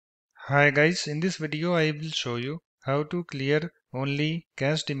Hi guys, in this video I will show you how to clear only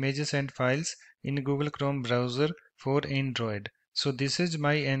cached images and files in Google Chrome browser for Android. So this is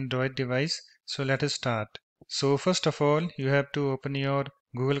my Android device, so let us start. So first of all you have to open your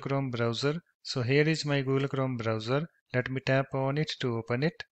Google Chrome browser. So here is my Google Chrome browser. Let me tap on it to open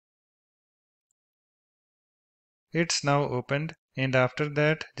it. It's now opened, and after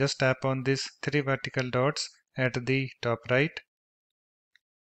that just tap on these three vertical dots at the top right,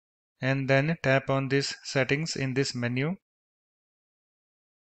 and then tap on this settings in this menu,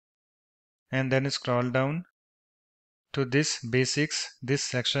 and then scroll down to this basics, this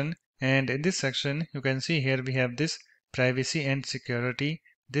section, and in this section you can see here we have this privacy and security,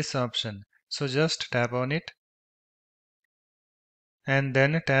 this option. So just tap on it and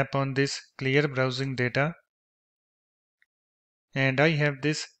then tap on this clear browsing data, and I have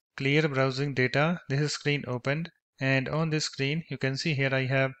this clear browsing data. This is screen opened, and on this screen you can see here I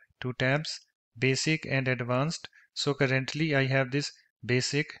have two tabs, basic and advanced. So currently I have this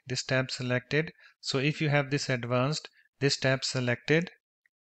basic, this tab selected. So if you have this advanced, this tab selected,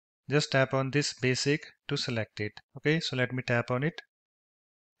 just tap on this basic to select it. Okay, so let me tap on it,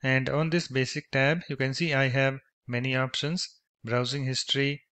 and on this basic tab you can see I have many options: browsing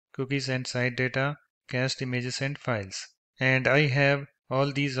history, cookies and site data, cached images and files, and I have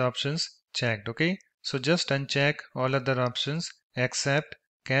all these options checked. Okay, so just uncheck all other options except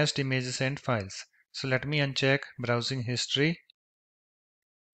cached images and files. So let me uncheck browsing history,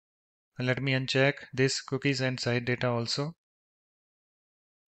 and let me uncheck this cookies and site data also.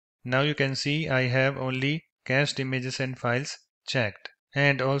 Now you can see I have only cached images and files checked.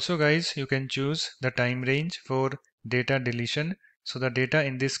 And also guys, you can choose the time range for data deletion. So the data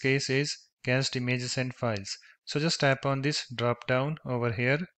in this case is cached images and files. So just tap on this drop down over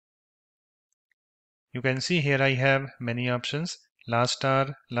here. You can see here I have many options: last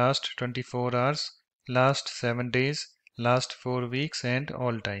hour, last 24 hours, last 7 days, last 4 weeks, and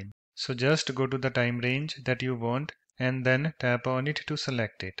all time. So just go to the time range that you want and then tap on it to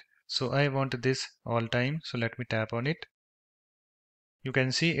select it. So I want this all time, so let me tap on it. You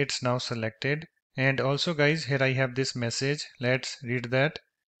can see it's now selected. And also guys, here I have this message. Let's read that.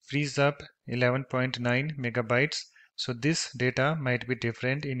 Freeze up 11.9 megabytes. So this data might be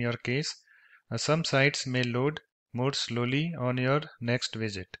different in your case. Some sites may load more slowly on your next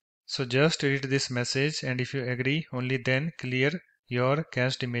visit. So just read this message, and if you agree, only then clear your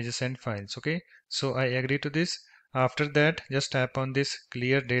cached images and files. Okay, so I agree to this. After that, just tap on this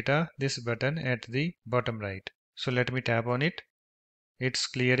clear data, this button at the bottom right. So let me tap on it. It's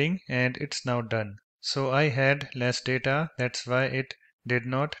clearing and it's now done. So I had less data, that's why it did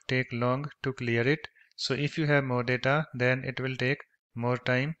not take long to clear it. So if you have more data, then it will take more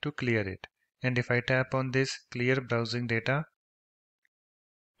time to clear it. And if I tap on this clear browsing data,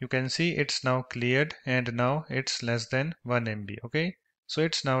 you can see it's now cleared, and now it's less than 1 MB. Okay, so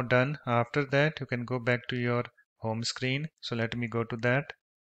it's now done. After that you can go back to your home screen. So let me go to that.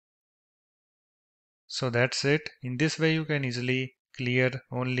 So that's it. In this way you can easily clear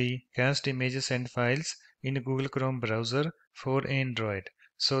only cached images and files in Google Chrome browser for Android.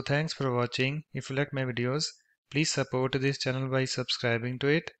 So thanks for watching. If you like my videos, please support this channel by subscribing to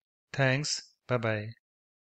it. Thanks. Bye bye.